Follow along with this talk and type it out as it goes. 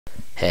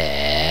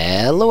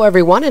Hello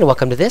everyone and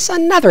welcome to this,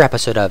 another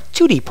episode of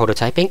 2D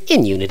prototyping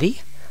in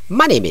Unity.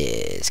 My name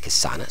is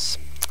Kasanas.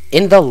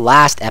 In the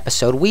last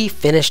episode, we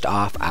finished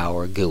off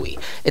our GUI.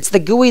 It's the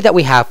GUI that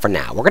we have for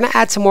now. We're going to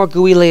add some more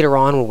GUI later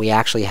on when we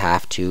actually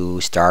have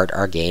to start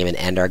our game and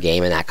end our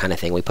game and that kind of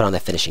thing. We put on the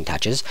finishing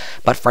touches.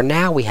 But for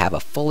now, we have a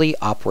fully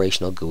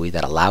operational GUI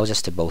that allows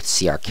us to both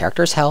see our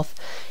character's health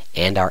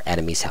and our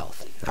enemy's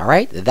health.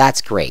 Alright,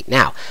 that's great.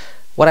 Now,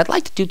 what I'd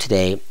like to do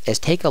today is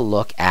take a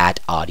look at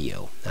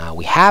audio.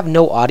 We have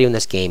no audio in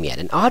this game yet,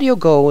 and audio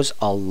goes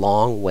a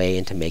long way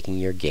into making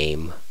your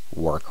game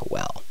work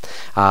well.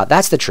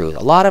 That's the truth.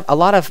 A lot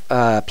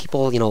of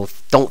people,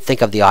 don't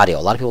think of the audio.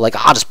 A lot of people are like,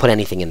 I'll just put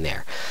anything in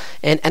there.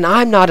 And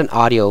I'm not an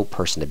audio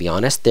person, to be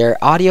honest. Their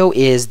audio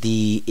is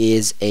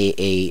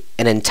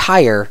an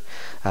entire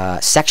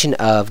section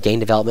of game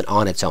development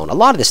on its own. A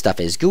lot of this stuff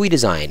is GUI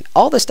design.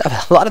 All this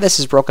stuff, a lot of this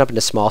is broken up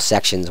into small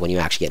sections when you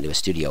actually get into a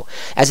studio.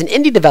 As an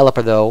indie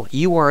developer, though,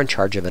 you are in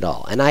charge of it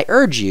all. And I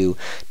urge you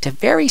to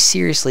very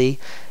seriously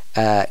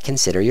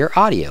consider your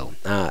audio.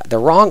 The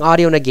wrong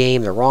audio in a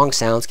game, the wrong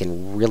sounds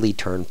can really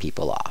turn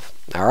people off.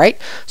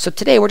 Alright, so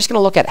today we're just going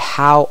to look at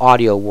how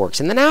audio works,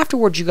 and then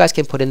afterwards you guys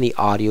can put in the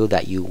audio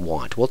that you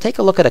want. We'll take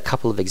a look at a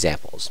couple of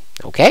examples.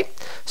 Okay,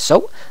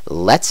 so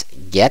let's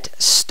get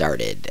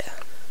started.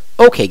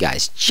 Okay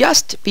guys,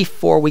 just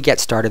before we get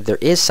started, there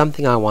is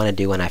something I want to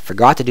do, and I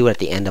forgot to do it at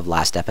the end of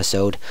last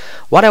episode.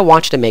 What I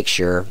want you to make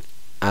sure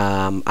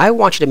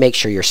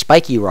your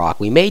spiky rock,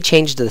 we made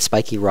changes to the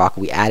spiky rock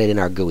we added in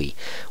our GUI.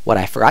 What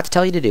I forgot to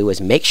tell you to do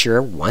is make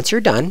sure, once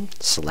you're done,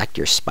 select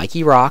your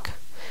spiky rock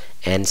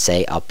and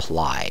say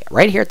apply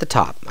right here at the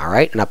top.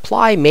 Alright, and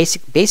apply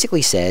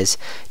basically says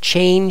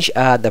change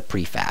the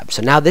prefab.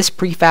 So now this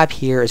prefab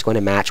here is going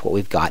to match what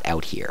we've got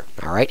out here.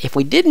 Alright, if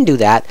we didn't do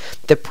that,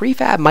 the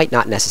prefab might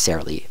not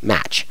necessarily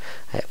match.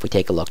 If we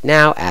take a look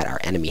now at our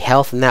enemy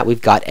health and that,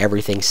 we've got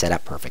everything set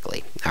up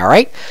perfectly.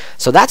 Alright,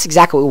 so that's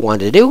exactly what we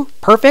wanted to do.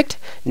 Perfect.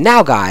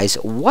 Now guys,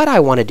 what I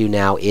want to do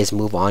now is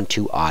move on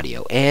to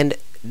audio, and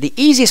the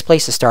easiest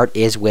place to start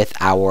is with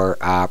our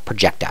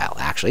projectile,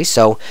 actually.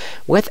 So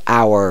with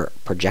our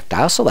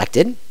projectile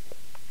selected,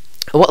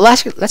 well,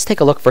 let's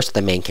take a look first at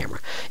the main camera.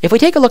 If we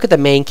take a look at the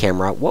main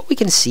camera, what we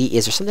can see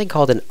is there's something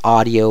called an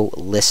audio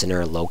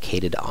listener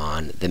located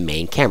on the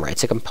main camera.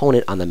 It's a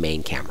component on the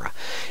main camera.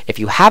 If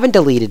you haven't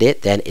deleted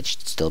it, then it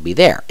should still be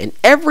there. In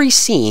every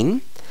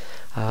scene,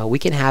 we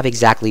can have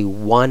exactly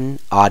one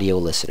audio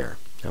listener.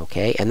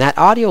 Okay, and that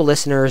audio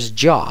listener's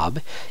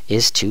job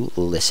is to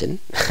listen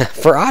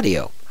for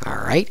audio.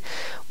 Alright,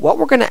 what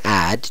we're going to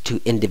add to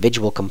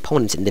individual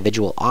components,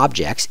 individual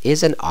objects,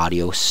 is an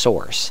audio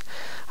source.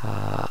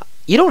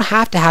 You don't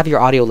have to have your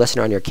audio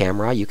listener on your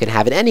camera. You can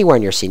have it anywhere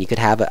in your scene. You could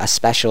have a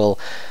special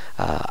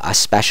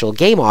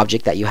game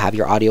object that you have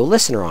your audio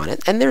listener on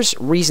it. And there's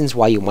reasons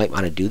why you might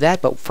want to do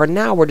that, but for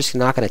now we're just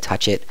not going to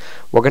touch it.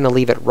 We're going to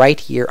leave it right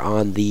here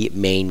on the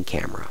main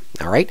camera.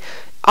 Alright,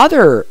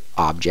 other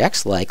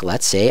objects, like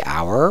let's say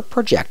our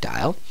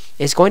projectile,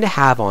 is going to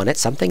have on it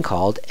something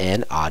called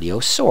an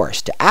audio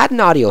source. To add an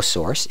audio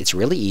source, it's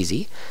really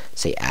easy.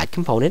 Say add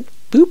component,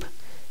 boop,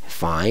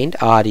 find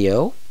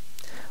audio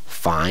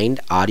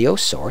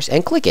source,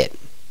 and click it.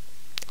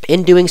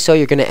 In doing so,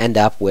 you're going to end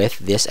up with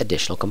this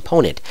additional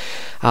component.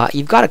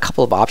 You've got a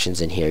couple of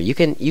options in here. You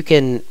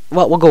can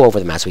well, we'll go over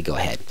them as we go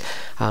ahead.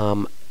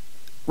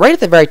 Right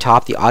at the very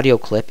top, the audio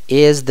clip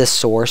is the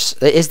source,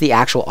 is the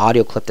actual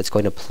audio clip that's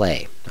going to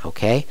play.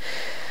 Okay,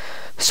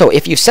 so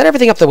if you set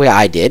everything up the way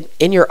I did,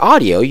 in your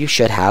audio you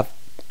should have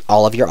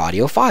all of your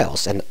audio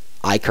files, and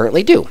I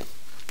currently do.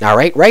 All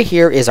right, right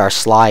here is our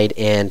slide,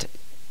 and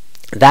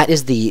that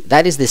is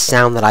the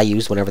sound that I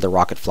use whenever the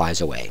rocket flies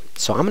away.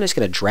 So I'm just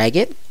going to drag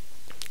it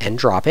and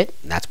drop it.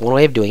 That's one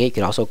way of doing it. You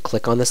can also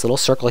click on this little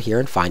circle here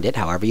and find it,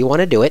 however you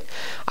want to do it.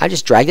 I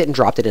just dragged it and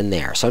dropped it in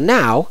there. So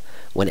now,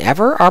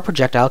 whenever our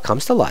projectile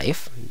comes to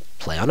life,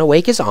 play on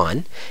awake is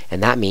on,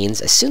 and that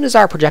means as soon as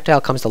our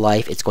projectile comes to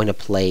life, it's going to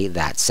play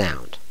that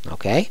sound.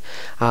 Okay?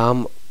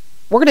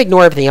 We're going to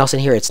ignore everything else in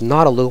here. It's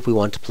not a loop. We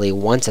want to play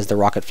once as the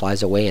rocket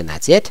flies away, and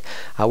that's it.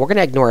 We're going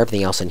to ignore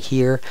everything else in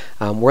here.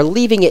 We're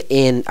leaving it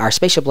in, our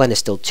spatial blend is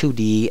still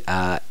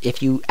 2D.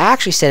 If you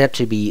actually set it up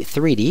to be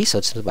 3D, so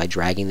it's simply by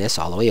dragging this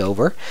all the way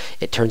over,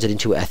 it turns it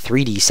into a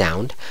 3D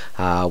sound,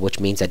 which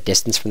means that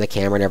distance from the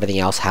camera and everything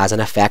else has an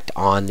effect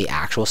on the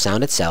actual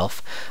sound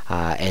itself,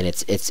 and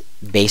it's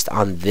based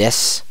on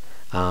this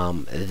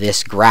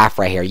graph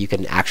right here. You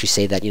can actually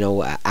say that,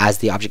 as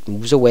the object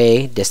moves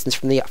away, distance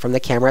from the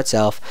camera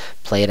itself,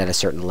 play it at a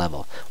certain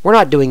level. We're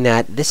not doing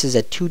that. This is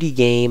a 2D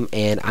game,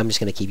 and I'm just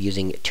going to keep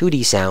using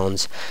 2D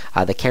sounds.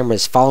 The camera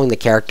is following the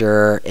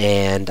character,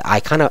 and I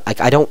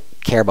don't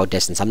care about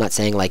distance. I'm not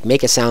saying like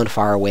make a sound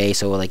far away,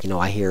 so like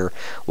I hear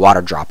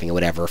water dropping or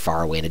whatever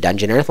far away in a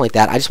dungeon or anything like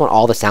that. I just want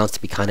all the sounds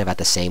to be kind of at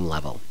the same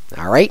level.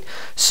 Alright,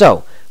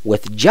 so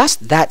with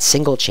just that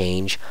single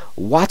change,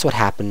 watch what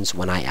happens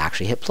when I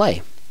actually hit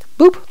play.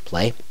 Boop,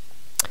 play.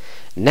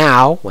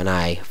 Now, when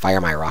I fire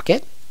my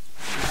rocket,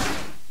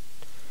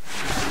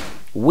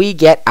 we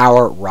get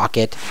our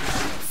rocket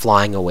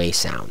flying away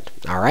sound.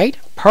 All right,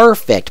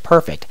 perfect,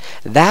 perfect.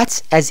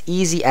 That's as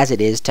easy as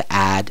it is to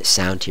add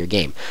sound to your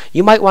game.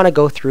 You might want to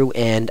go through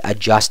and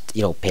adjust,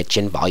 pitch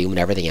and volume and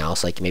everything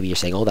else. Like maybe you're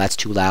saying, oh, that's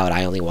too loud.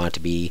 I only want it to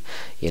be,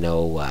 I don't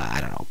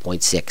know,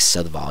 0.6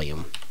 of the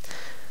volume.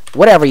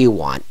 Whatever you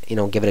want,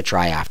 give it a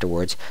try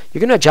afterwards.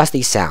 You're going to adjust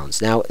these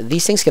sounds. Now,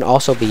 these things can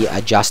also be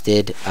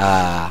adjusted.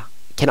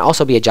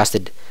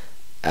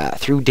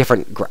 Through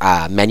different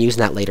menus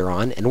and that later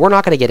on, and we're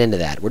not going to get into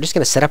that. We're just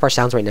going to set up our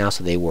sounds right now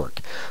so they work.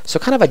 So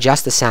kind of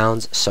adjust the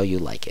sounds so you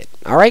like it.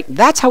 All right,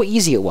 that's how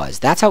easy it was.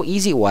 That's how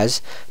easy it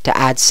was to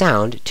add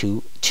sound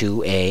to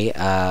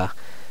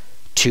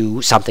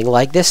something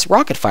like this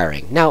rocket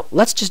firing. Now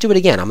let's just do it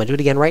again. I'm going to do it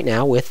again right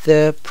now with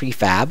the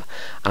prefab.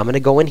 I'm going to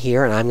go in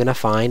here and I'm going to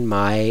find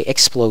my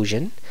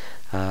explosion.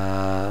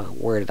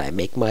 Where did I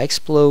make my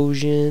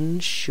explosion?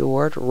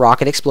 Short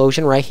rocket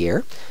explosion right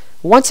here.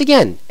 Once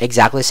again,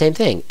 exactly the same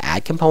thing.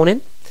 Add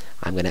component.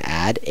 I'm going to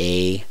add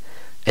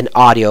an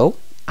audio.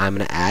 I'm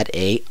going to add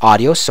a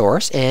audio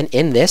source, and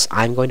in this,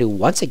 I'm going to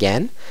once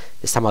again,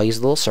 this time I'll use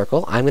a little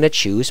circle. I'm going to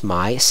choose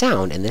my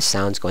sound, and this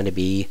sound's going to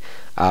be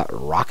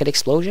rocket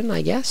explosion.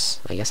 I guess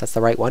that's the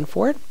right one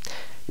for it.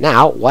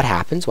 Now, what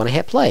happens when I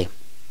hit play?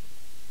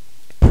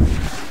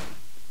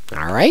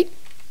 All right.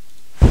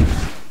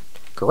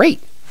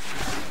 Great.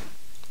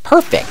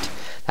 Perfect.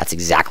 That's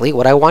exactly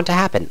what I want to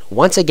happen.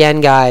 Once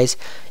again, guys,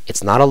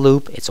 it's not a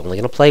loop. It's only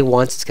going to play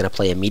once. It's going to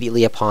play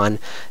immediately upon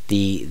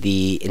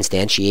the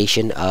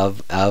instantiation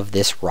of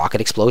this rocket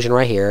explosion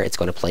right here. It's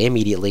going to play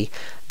immediately.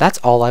 That's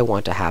all I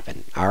want to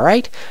happen. All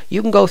right?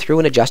 You can go through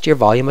and adjust your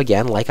volume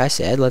again, like I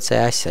said. Let's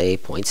say I say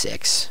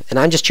 0.6. And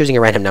I'm just choosing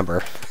a random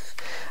number.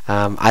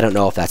 I don't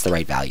know if that's the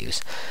right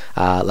values.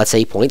 Let's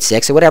say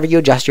 0.6 or whatever. You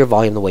adjust your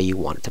volume the way you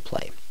want it to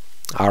play.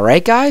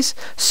 Alright guys,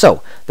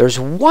 so there's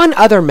one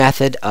other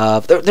method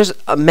of, there's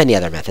many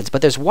other methods,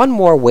 but there's one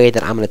more way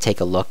that I'm going to take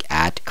a look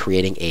at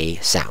creating a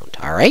sound,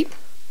 alright?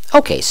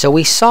 Okay, so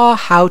we saw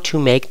how to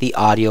make the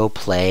audio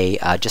play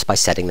just by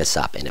setting this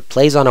up, and it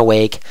plays on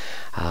awake,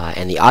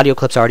 and the audio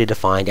clip's already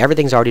defined,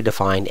 everything's already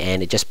defined,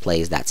 and it just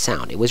plays that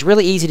sound. It was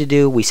really easy to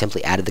do. We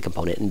simply added the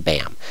component and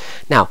bam.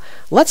 Now,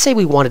 let's say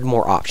we wanted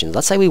more options.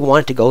 Let's say we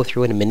wanted to go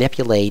through and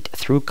manipulate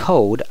through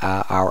code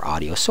our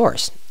audio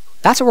source.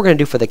 That's what we're going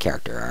to do for the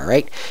character, all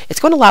right? It's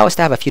going to allow us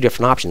to have a few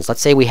different options.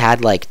 Let's say we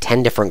had like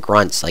 10 different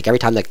grunts. Like every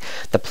time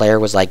the player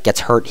was like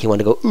gets hurt, he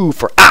wanted to go ooh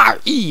for ah,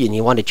 ee, and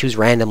you want to choose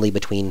randomly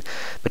between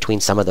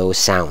some of those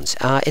sounds.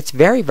 It's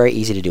very, very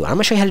easy to do. I'm going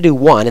to show you how to do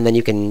one, and then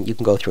you can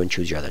go through and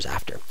choose your others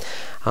after.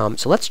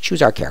 So let's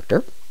choose our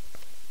character.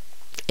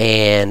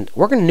 And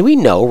we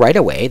know right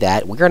away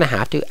that we're going to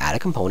have to add a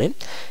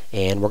component,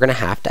 and we're going to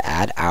have to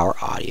add our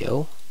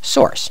audio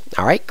source.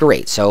 All right,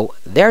 great. So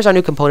there's our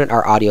new component,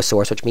 our audio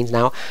source, which means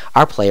now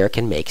our player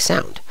can make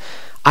sound.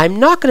 I'm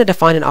not going to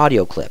define an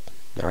audio clip.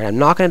 All right, I'm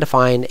not going to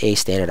define a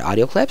standard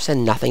audio clips,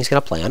 and nothing's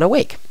going to play on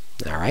awake.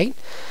 All right,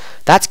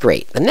 that's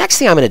great. The next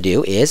thing I'm going to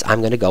do is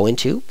I'm going to go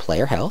into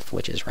player health,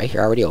 which is right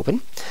here already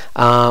open.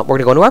 We're going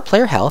to go into our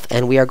player health,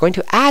 and we are going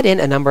to add in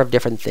a number of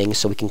different things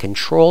so we can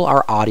control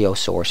our audio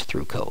source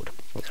through code.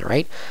 All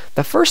right,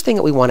 the first thing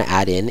that we want to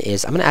add in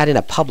is I'm going to add in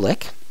a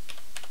public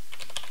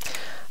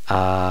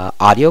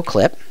audio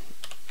clip,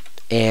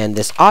 and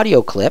this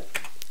audio clip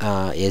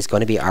is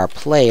going to be our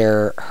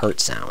player hurt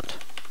sound.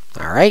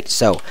 Alright,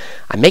 so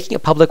I'm making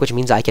it public, which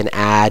means I can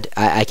add,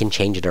 I can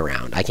change it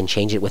around. I can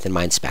change it within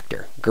my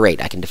inspector.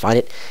 Great, I can define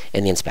it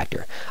in the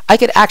inspector. I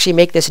could actually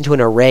make this into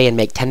an array and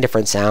make 10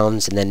 different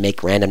sounds and then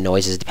make random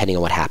noises depending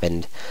on what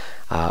happened,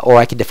 or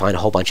I could define a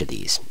whole bunch of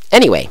these.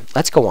 Anyway,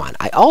 let's go on.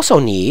 I also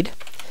need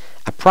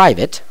a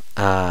private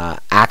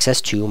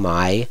access to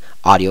my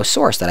audio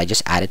source that I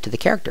just added to the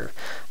character.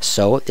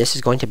 So this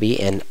is going to be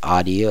an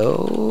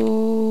audio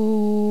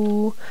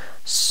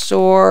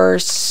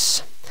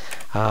source,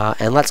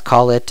 and let's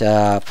call it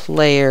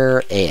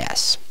player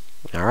AS.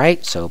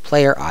 Alright, so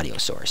player audio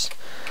source.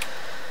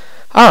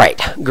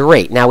 Alright,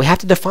 great. Now we have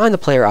to define the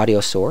player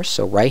audio source,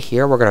 so right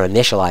here we're going to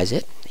initialize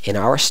it in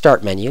our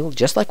start menu,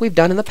 just like we've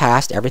done in the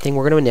past. Everything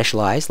we're going to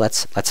initialize.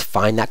 Let's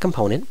find that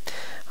component.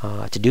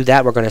 To do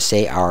that, we're going to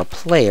say our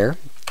player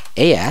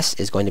AS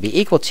is going to be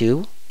equal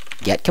to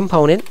get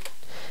component.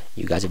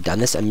 You guys have done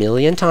this a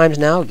million times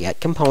now. Get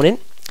component,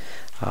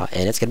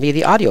 and it's going to be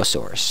the audio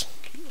source.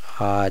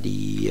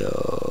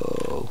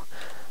 Audio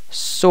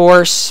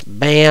source,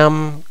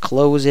 bam,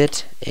 close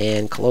it,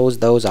 and close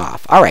those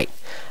off. All right,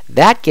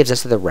 that gives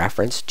us the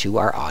reference to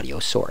our audio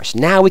source.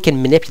 Now we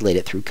can manipulate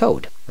it through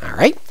code. All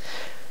right,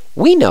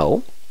 we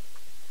know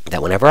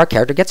that whenever our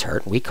character gets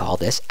hurt, we call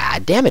this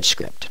add damage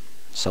script.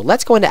 So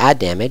let's go into add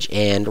damage,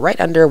 and right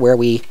under where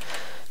we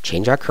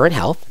change our current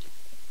health,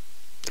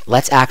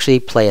 let's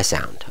actually play a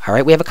sound. All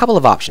right, we have a couple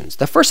of options.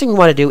 The first thing we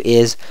want to do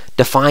is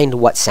define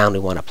what sound we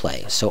want to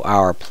play. So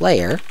our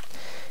player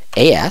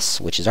AS,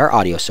 which is our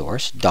audio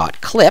source, dot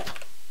clip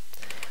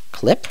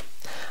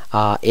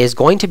is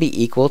going to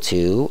be equal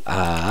to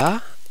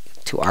our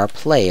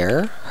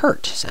player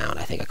hurt sound.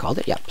 I think I called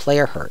it. Yeah,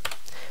 player hurt.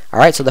 All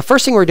right, so the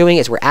first thing we're doing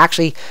is we're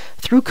actually,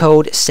 through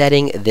code,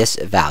 setting this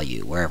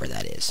value, wherever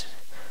that is.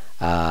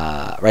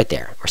 Right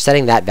there. We're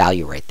setting that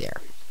value right there.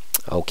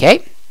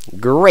 Okay,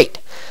 great.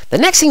 The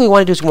next thing we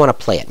want to do is we want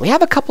to play it. We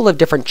have a couple of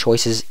different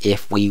choices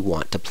if we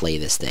want to play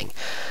this thing.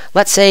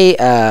 Let's say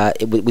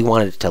we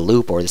wanted it to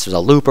loop, or this was a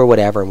loop or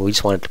whatever, and we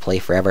just wanted to play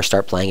forever,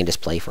 start playing and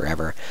just play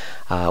forever.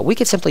 We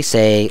could simply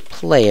say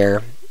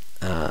player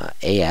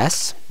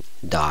as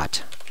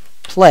dot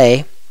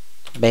play,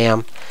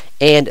 bam,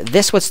 and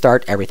this would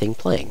start everything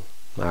playing.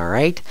 All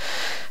right.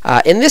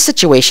 In this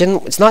situation,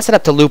 it's not set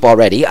up to loop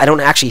already. I don't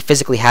actually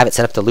physically have it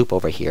set up to loop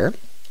over here.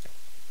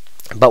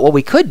 But what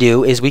we could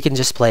do is we can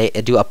just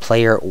do a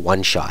player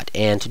one-shot.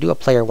 And to do a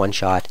player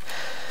one-shot,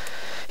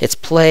 it's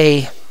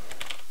play,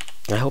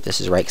 I hope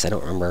this is right because I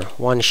don't remember,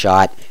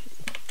 one-shot,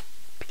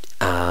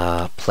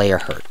 player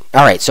hurt.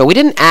 All right, so we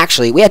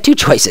had two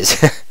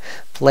choices,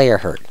 player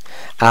hurt.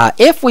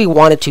 If we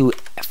wanted to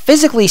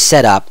physically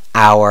set up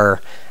our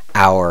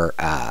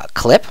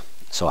clip,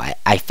 so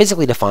I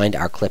physically defined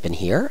our clip in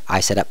here.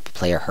 I set up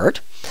player hurt.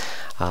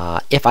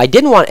 If I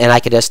didn't want, and I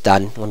could just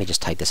let me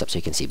just type this up so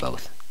you can see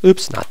both.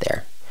 Oops, not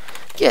there.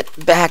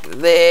 Get back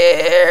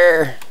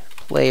there.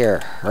 Player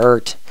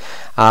hurt.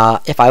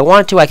 If I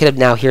wanted to, I could have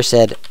now here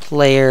said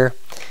player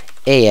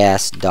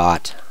as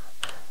dot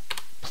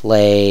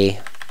play.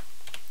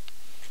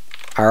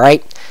 All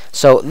right.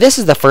 So this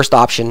is the first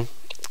option.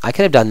 I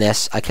could have done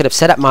this. I could have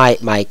set up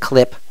my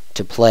clip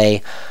to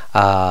play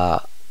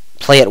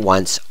it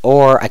once,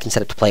 or I can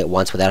set it to play it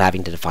once without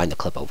having to define the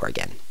clip over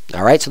again.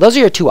 All right, so those are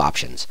your two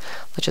options.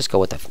 Let's just go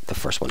with the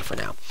first one for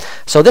now.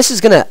 So this is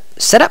going to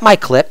set up my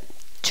clip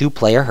to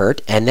player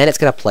hurt, and then it's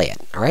going to play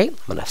it. All right, I'm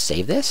going to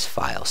save this,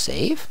 file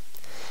save,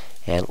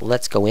 and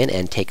let's go in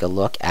and take a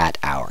look at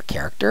our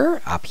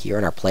character. Up here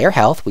in our player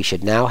health, we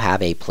should now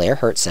have a player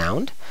hurt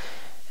sound,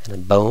 and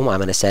then boom, I'm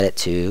going to set it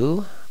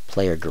to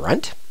player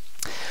grunt.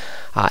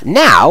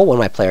 Now, when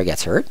my player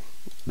gets hurt,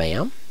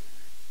 bam,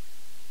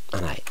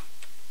 and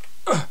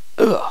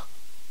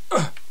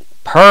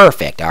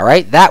perfect. All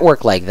right, that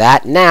worked like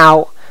that.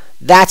 Now,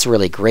 that's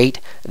really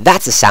great.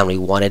 That's the sound we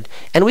wanted.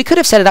 And we could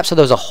have set it up so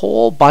there was a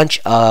whole bunch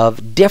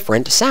of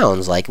different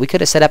sounds. Like we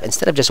could have set up,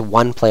 instead of just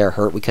one player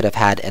hurt, we could have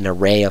had an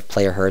array of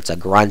player hurts, a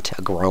grunt,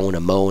 a groan,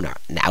 a moan,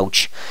 an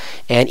ouch.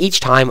 And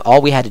each time,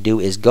 all we had to do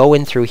is go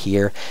in through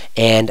here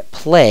and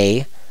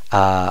play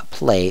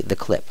the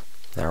clip.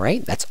 All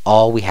right, that's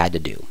all we had to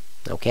do.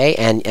 Okay,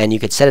 and you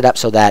could set it up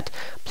so that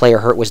player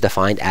hurt was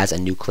defined as a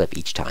new clip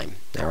each time.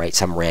 All right,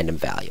 some random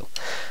value.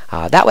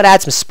 That would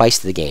add some spice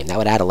to the game. That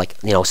would add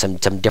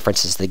some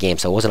differences to the game.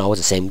 So it wasn't always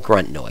the same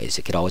grunt noise.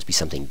 It could always be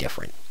something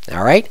different.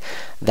 All right,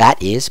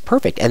 that is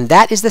perfect, and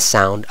that is the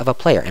sound of a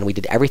player. And we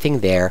did everything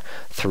there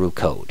through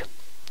code.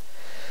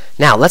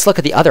 Now let's look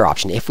at the other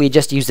option. If we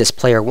just use this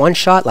player one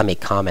shot, let me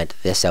comment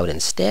this out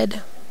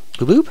instead.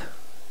 Boop boop.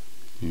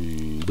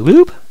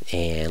 Boop boop.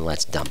 And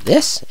let's dump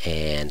this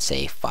and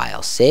say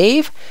file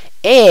save.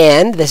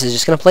 And this is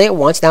just going to play it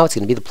once. Now it's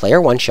going to be the player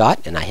one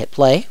shot, and I hit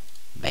play.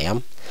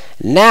 Bam.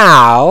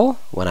 Now,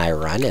 when I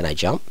run and I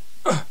jump,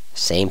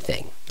 same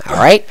thing. All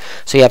right?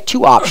 So you have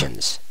two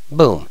options.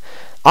 Boom.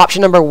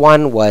 Option number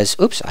one was,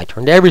 oops, I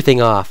turned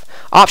everything off.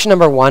 Option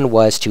number one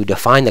was to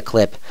define the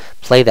clip,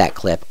 play that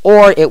clip,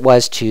 or it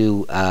was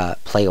to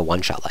play a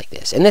one-shot like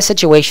this. In this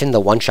situation, the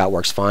one-shot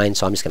works fine,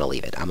 so I'm just going to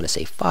leave it. I'm going to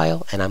say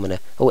File, and I'm going to,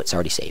 oh, it's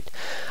already saved.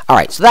 All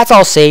right, so that's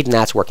all saved, and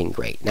that's working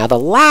great. Now, the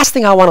last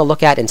thing I want to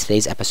look at in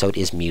today's episode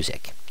is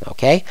music,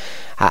 okay?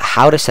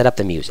 How to set up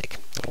the music.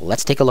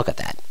 Let's take a look at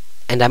that.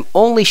 And I'm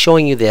only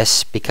showing you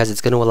this because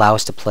it's going to allow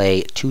us to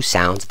play two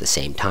sounds at the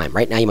same time.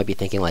 Right now you might be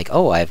thinking like,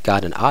 oh, I've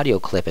got an audio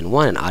clip in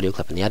one, an audio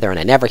clip in the other, and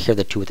I never hear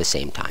the two at the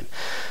same time.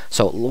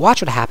 So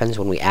watch what happens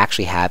when we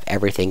actually have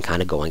everything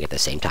kind of going at the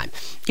same time.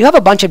 You have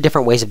a bunch of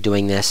different ways of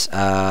doing this,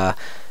 of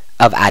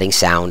adding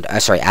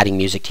adding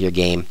music to your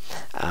game.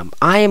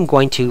 I am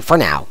going to, for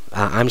now,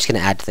 I'm just going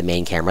to add to the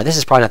main camera. This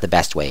is probably not the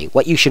best way.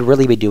 What you should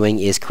really be doing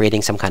is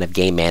creating some kind of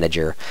game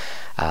manager,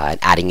 and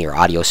adding your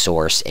audio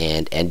source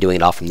and doing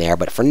it all from there.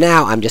 But for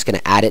now, I'm just going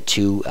to add it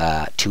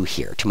to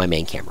here, to my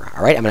main camera.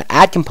 All right, I'm going to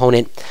add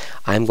component.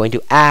 I'm going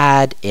to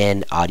add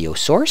an audio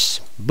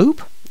source,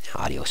 boop,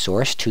 audio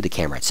source to the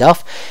camera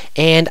itself,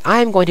 and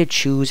I'm going to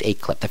choose a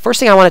clip. The first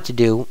thing I want it to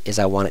do is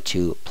I want it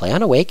to play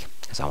on awake,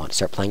 because I want to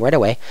start playing right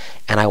away,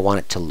 and I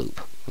want it to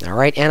loop. All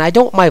right, and I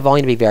don't want my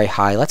volume to be very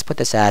high. Let's put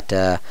this at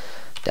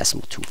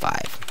decimal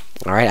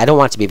 2.5. All right, I don't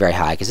want it to be very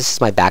high because this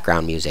is my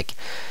background music.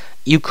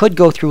 You could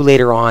go through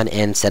later on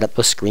and set up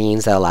those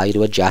screens that allow you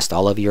to adjust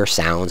all of your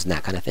sounds and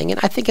that kind of thing. And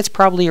I think it's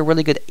probably a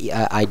really good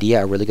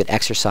idea, a really good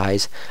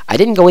exercise. I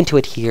didn't go into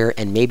it here,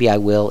 and maybe I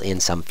will in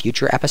some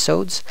future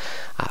episodes.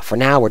 For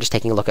now, we're just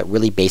taking a look at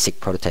really basic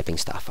prototyping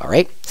stuff. All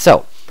right.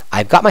 So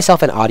I've got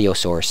myself an audio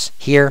source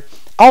here.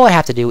 All I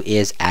have to do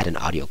is add an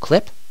audio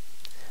clip.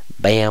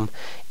 Bam.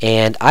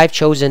 And I've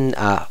chosen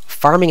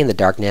Farming in the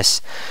Darkness.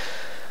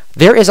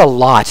 There is a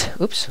lot.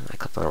 Oops, I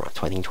clicked on the wrong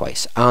thing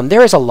twice.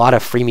 There is a lot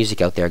of free music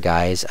out there,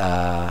 guys.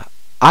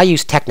 I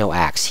use Techno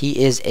Axe.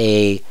 He is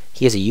a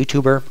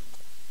YouTuber.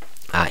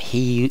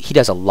 He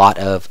does a lot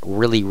of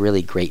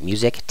really great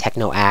music,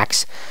 techno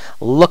acts.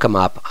 Look him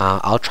up.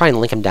 I'll try and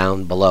link him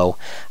down below.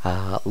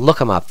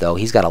 Look him up though.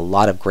 He's got a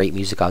lot of great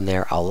music on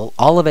there.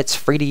 All of it's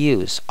free to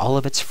use. All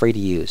of it's free to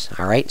use.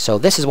 All right. So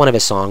this is one of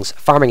his songs,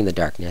 "Farming in the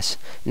Darkness."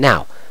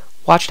 Now,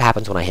 watch what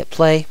happens when I hit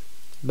play.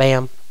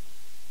 Bam.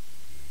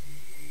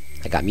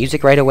 I got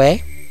music right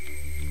away,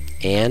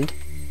 and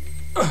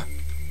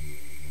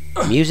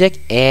music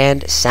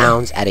and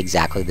sounds at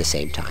exactly the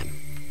same time.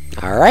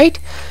 All right.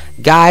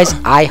 Guys,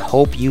 I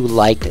hope you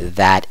liked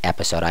that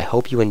episode. I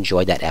hope you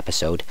enjoyed that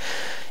episode.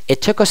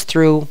 It took us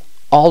through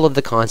all of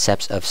the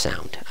concepts of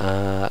sound.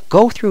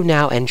 Go through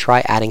now and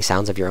try adding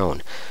sounds of your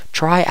own.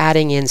 Try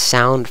adding in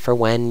sound for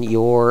when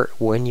your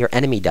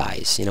enemy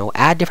dies. You know,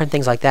 add different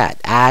things like that.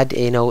 Add,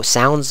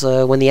 sounds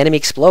when the enemy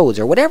explodes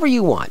or whatever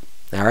you want.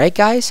 All right,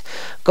 guys?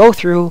 Go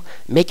through,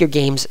 make your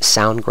games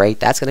sound great.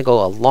 That's going to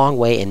go a long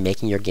way in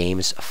making your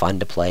games fun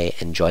to play,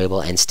 enjoyable,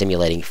 and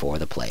stimulating for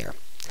the player.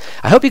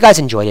 I hope you guys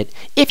enjoyed it.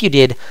 If you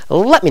did,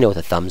 let me know with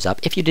a thumbs up.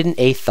 If you didn't,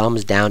 a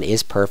thumbs down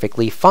is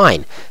perfectly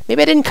fine.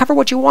 Maybe I didn't cover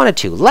what you wanted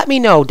to. Let me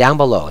know down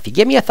below. If you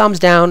give me a thumbs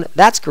down,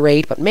 that's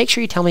great, but make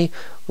sure you tell me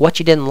what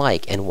you didn't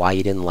like and why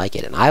you didn't like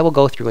it, and I will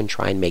go through and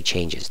try and make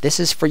changes. This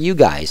is for you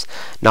guys,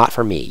 not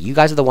for me. You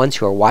guys are the ones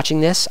who are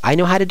watching this. I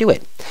know how to do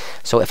it.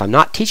 So if I'm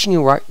not teaching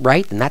you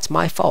right, then that's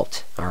my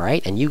fault, all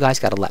right? And you guys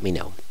got to let me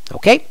know.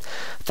 Okay?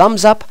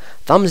 Thumbs up,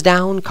 thumbs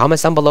down,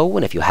 comments down below,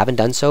 and if you haven't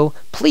done so,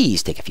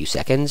 please take a few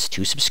seconds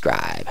to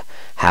subscribe.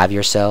 Have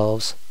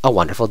yourselves a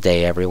wonderful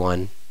day,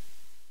 everyone.